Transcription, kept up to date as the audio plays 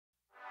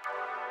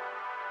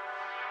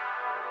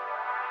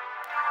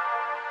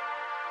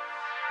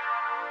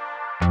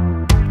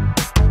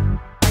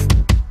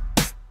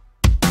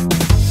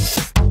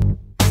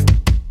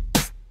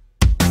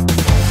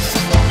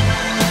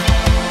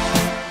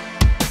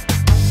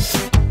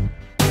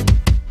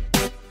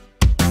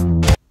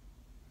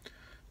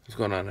What's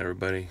going on,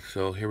 everybody?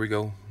 So here we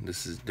go.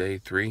 This is day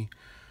 3.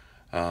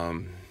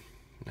 Hope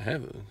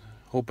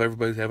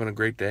everybody's having a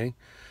great day.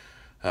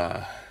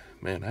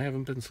 Man, I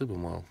haven't been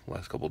sleeping well the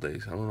last couple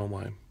days. I don't know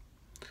why.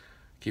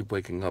 Keep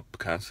waking up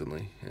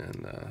constantly,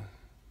 and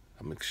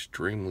I'm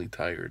extremely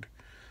tired.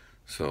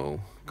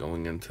 So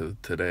going into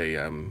today,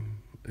 I'm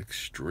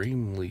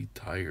extremely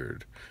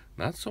tired.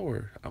 Not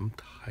sore. I'm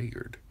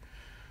tired.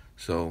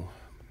 So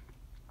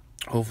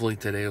hopefully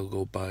today will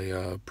go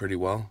by pretty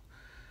well.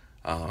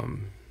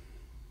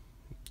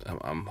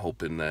 I'm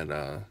hoping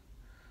that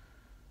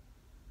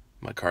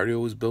my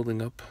cardio is building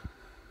up.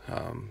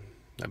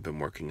 I've been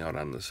working out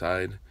on the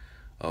side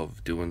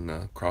of doing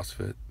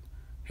CrossFit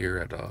here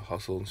at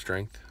Hustle and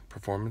Strength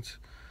Performance.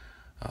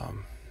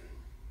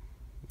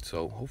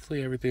 So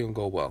hopefully everything will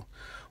go well.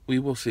 We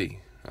will see.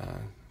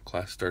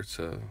 Class starts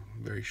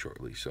very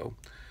shortly, so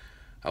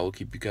I will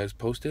keep you guys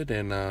posted,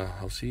 and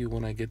I'll see you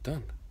when I get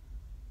done.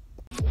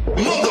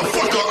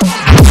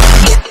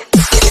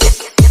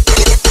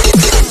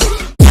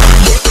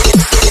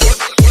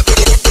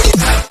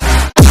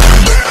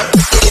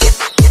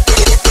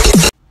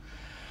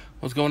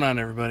 What's going on,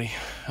 everybody?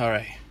 All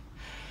right,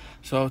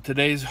 so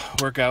today's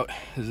workout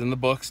is in the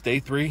books, day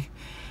 3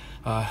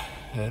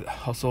 at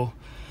Hustle,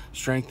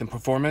 Strength, and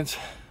Performance.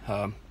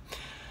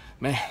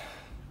 Man,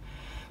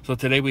 so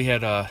today we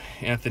had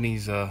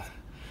Anthony's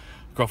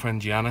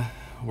girlfriend Gianna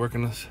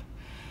working us.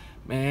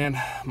 Man,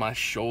 my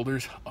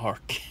shoulders are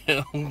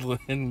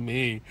killing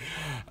me.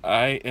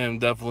 I am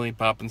definitely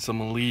popping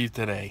some leave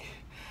today.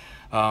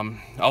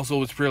 Also,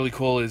 what's really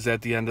cool is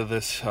at the end of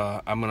this,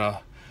 I'm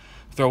gonna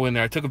throw in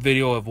there, I took a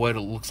video of what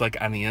it looks like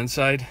on the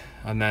inside,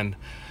 and then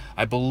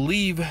I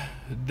believe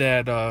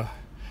that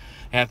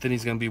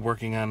Anthony's going to be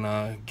working on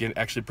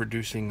actually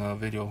producing a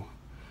video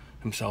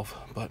himself,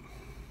 but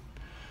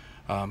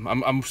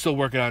I'm still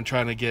working on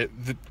trying to get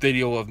the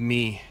video of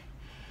me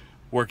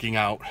working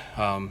out.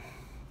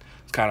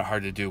 It's kind of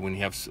hard to do when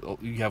you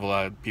have a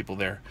lot of people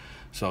there,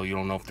 so you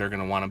don't know if they're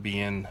going to want to be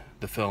in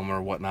the film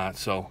or whatnot.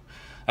 So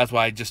that's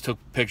why I just took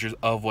pictures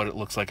of what it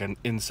looks like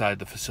inside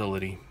the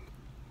facility.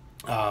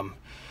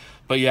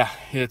 But yeah,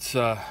 it's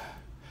a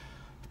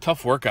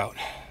tough workout,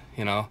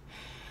 you know.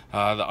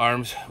 The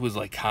arms was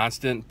like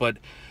constant, but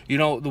you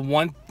know, the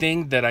one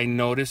thing that I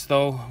noticed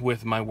though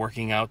with my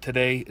working out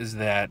today is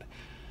that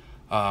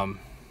I mean,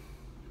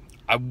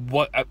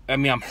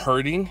 I'm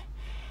hurting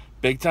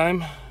big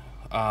time,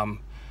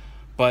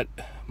 but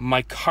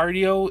my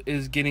cardio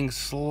is getting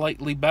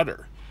slightly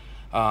better.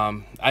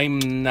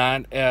 I'm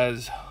not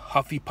as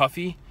huffy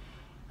puffy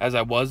as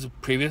I was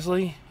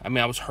previously. I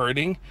mean, I was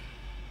hurting,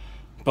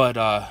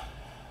 but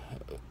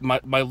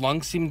my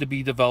lungs seem to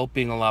be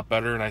developing a lot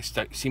better, and I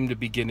seem to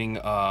be getting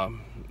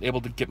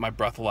able to get my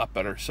breath a lot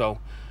better. So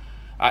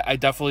I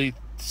definitely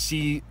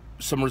see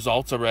some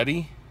results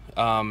already,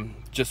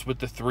 just with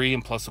the 3,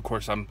 and plus of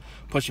course I'm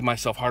pushing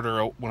myself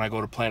harder when I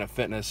go to Planet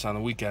Fitness on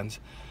the weekends.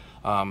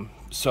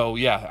 So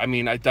yeah, I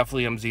mean, I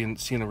definitely am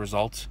seeing the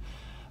results.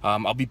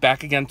 I'll be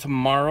back again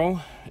tomorrow,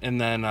 and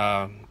then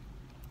I'm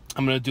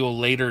gonna do a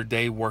later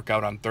day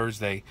workout on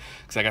Thursday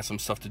because I got some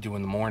stuff to do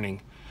in the morning.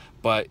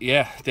 But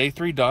yeah, day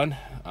 3 done.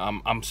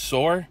 I'm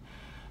sore,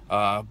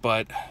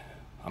 but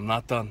I'm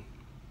not done.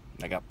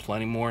 I got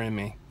plenty more in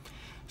me.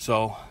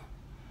 So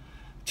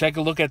take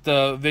a look at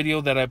the video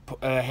that I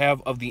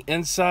have of the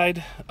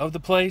inside of the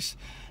place,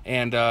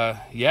 and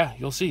yeah,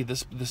 you'll see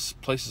this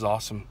place is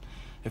awesome.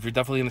 If you're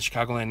definitely in the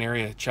Chicagoland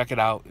area, check it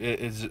out.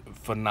 It is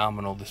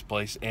phenomenal, this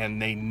place,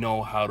 and they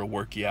know how to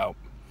work you out.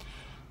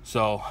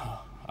 So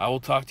I will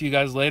talk to you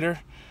guys later,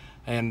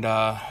 and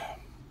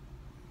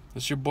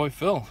this is your boy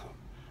Phil.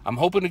 I'm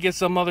hoping to get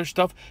some other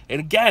stuff. And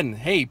again,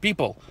 hey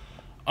people,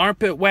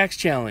 armpit wax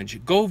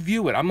challenge, go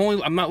view it. I'm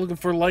not looking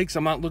for likes,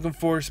 I'm not looking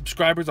for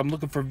subscribers, I'm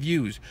looking for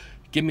views.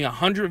 Give me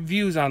 100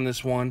 views on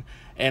this one,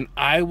 and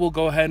I will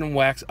go ahead and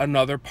wax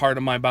another part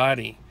of my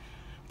body.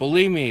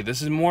 Believe me,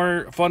 this is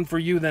more fun for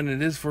you than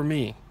it is for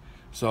me.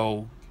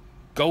 So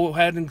go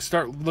ahead and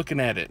start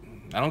looking at it.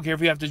 I don't care if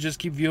you have to just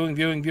keep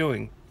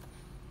viewing.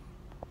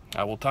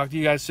 I will talk to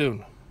you guys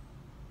soon.